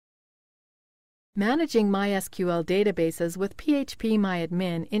Managing MySQL databases with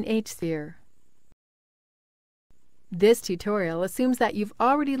PHPMyAdmin in hSphere. This tutorial assumes that you've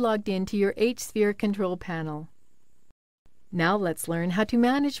already logged into your hSphere control panel. Now let's learn how to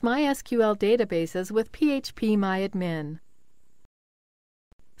manage MySQL databases with PHPMyAdmin.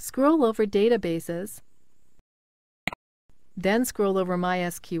 Scroll over Databases, then scroll over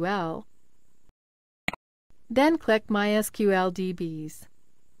MySQL, then click MySQL DBs.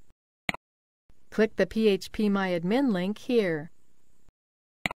 Click the PHPMyAdmin link here.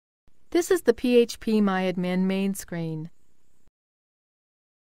 This is the PHPMyAdmin main screen.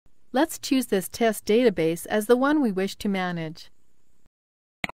 Let's choose this test database as the one we wish to manage.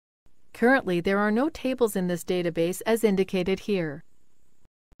 Currently, there are no tables in this database as indicated here.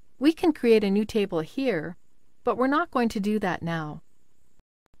 We can create a new table here, but we're not going to do that now.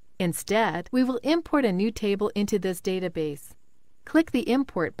 Instead, we will import a new table into this database. Click the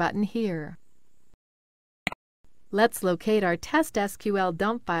Import button here. Let's locate our test SQL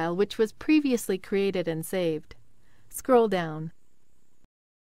dump file which was previously created and saved. Scroll down.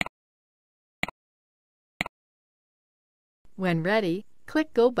 When ready,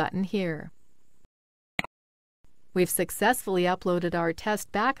 click Go button here. We've successfully uploaded our test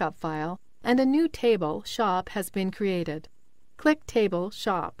backup file and a new table, shop, has been created. Click Table,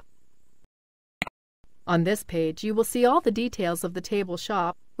 Shop. On this page, you will see all the details of the table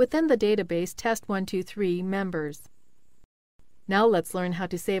shop within the database test123 members. Now let's learn how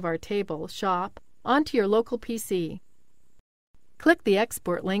to save our table, shop, onto your local PC. Click the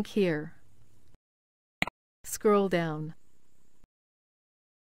Export link here. Scroll down.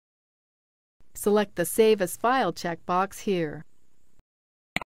 Select the Save as File checkbox here.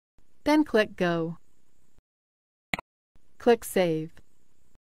 Then click Go. Click Save.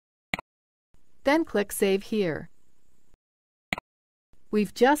 Then click Save here.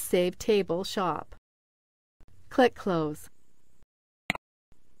 We've just saved Table Shop. Click Close.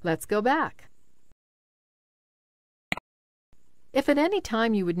 Let's go back. If at any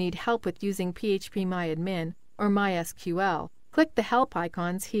time you would need help with using PHPMyAdmin or MySQL, click the Help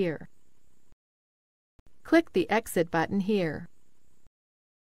icons here. Click the Exit button here.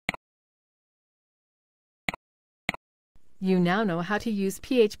 You now know how to use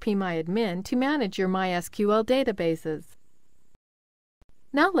PHPMyAdmin to manage your MySQL databases.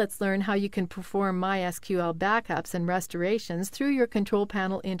 Now let's learn how you can perform MySQL backups and restorations through your control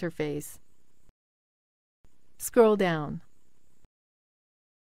panel interface. Scroll down.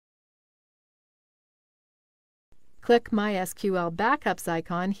 Click MySQL Backups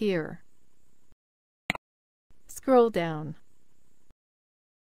icon here. Scroll down.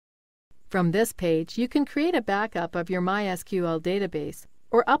 From this page, you can create a backup of your MySQL database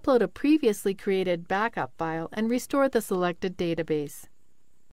or upload a previously created backup file and restore the selected database.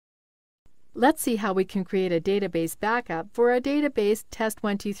 Let's see how we can create a database backup for our database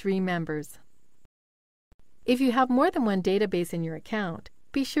test123 members. If you have more than one database in your account,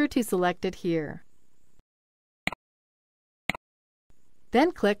 be sure to select it here.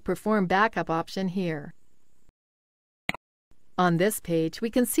 Then click Perform Backup option here. On this page, we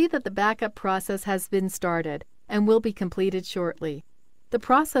can see that the backup process has been started and will be completed shortly. The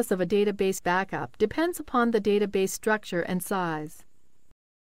process of a database backup depends upon the database structure and size.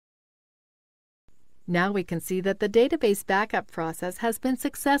 Now we can see that the database backup process has been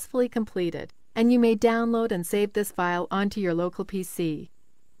successfully completed, and you may download and save this file onto your local PC.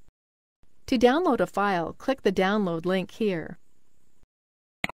 To download a file, click the Download link here.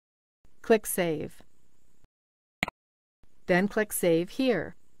 Click Save. Then click Save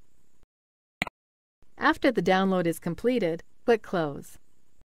here. After the download is completed, click Close.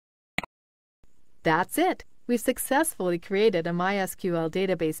 That's it! We've successfully created a MySQL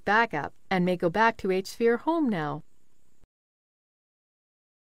database backup and may go back to hSphere Home now.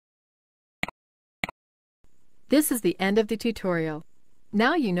 This is the end of the tutorial.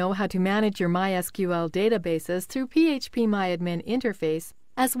 Now you know how to manage your MySQL databases through PHPMyAdmin interface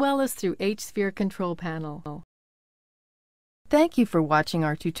as well as through hSphere control panel. Thank you for watching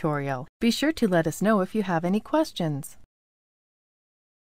our tutorial. Be sure to let us know if you have any questions.